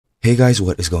Hey guys,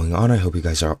 what is going on? I hope you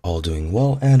guys are all doing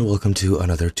well, and welcome to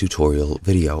another tutorial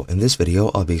video. In this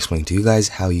video, I'll be explaining to you guys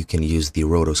how you can use the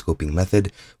rotoscoping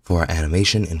method for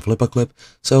animation in FlipaClip.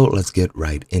 So let's get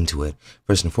right into it.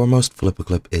 First and foremost,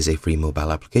 FlipaClip is a free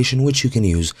mobile application which you can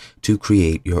use to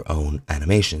create your own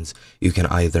animations. You can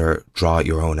either draw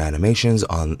your own animations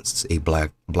on a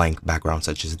blank background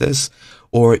such as this,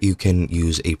 or you can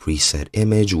use a preset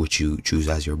image which you choose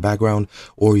as your background,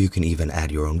 or you can even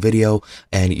add your own video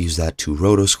and use that to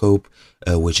rotoscope,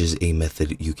 which is a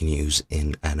method you can use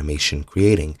in animation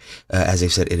creating. As I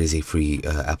said, it is a free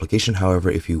application.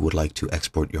 However, if you would like to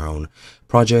export your own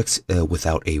projects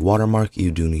without a watermark,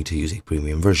 you do need to use a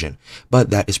premium version. But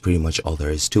that is pretty much all there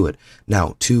is to it.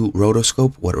 Now, to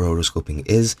rotoscope, what rotoscoping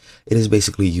is, it is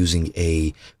basically using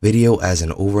a video as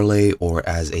an overlay or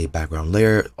as a background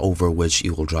layer over which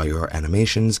you will draw your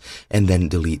animations and then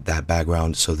delete that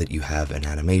background so that you have an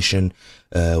animation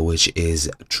which is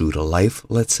true to life,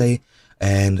 let's say.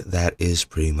 And that is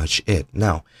pretty much it.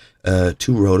 Now, to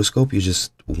rotoscope,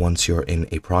 once you're in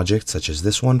a project such as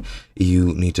this one,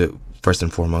 you need to first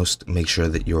and foremost make sure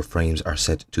that your frames are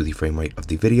set to the frame rate of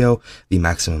the video. The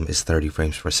maximum is 30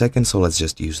 frames per second, so let's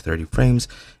just use 30 frames,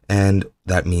 and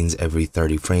that means every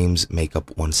 30 frames make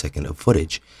up 1 second of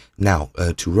footage. Now,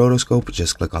 to rotoscope,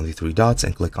 just click on the three dots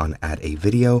and click on add a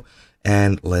video,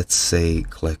 and let's say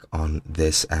click on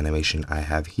this animation I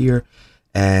have here,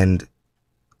 and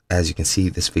as you can see,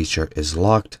 this feature is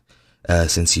locked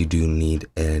since you do need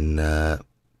an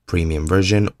premium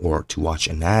version or to watch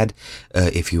an ad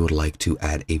if you would like to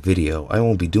add a video. I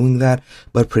won't be doing that,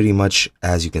 but pretty much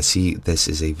as you can see, this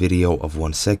is a video of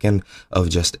 1 second of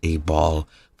just a ball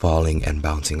falling and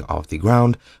bouncing off the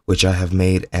ground, which I have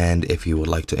made. And if you would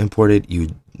like to import it, you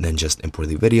then just import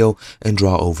the video and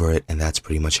draw over it, and that's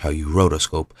pretty much how you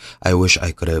rotoscope. I wish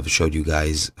I could have showed you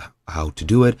guys how to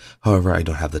do it. However, I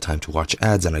don't have the time to watch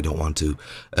ads, and I don't want to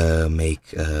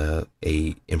make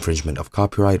a infringement of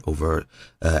copyright over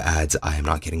ads I am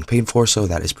not getting paid for. So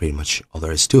that is pretty much all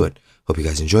there is to it. Hope you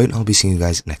guys enjoyed, and I'll be seeing you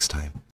guys next time.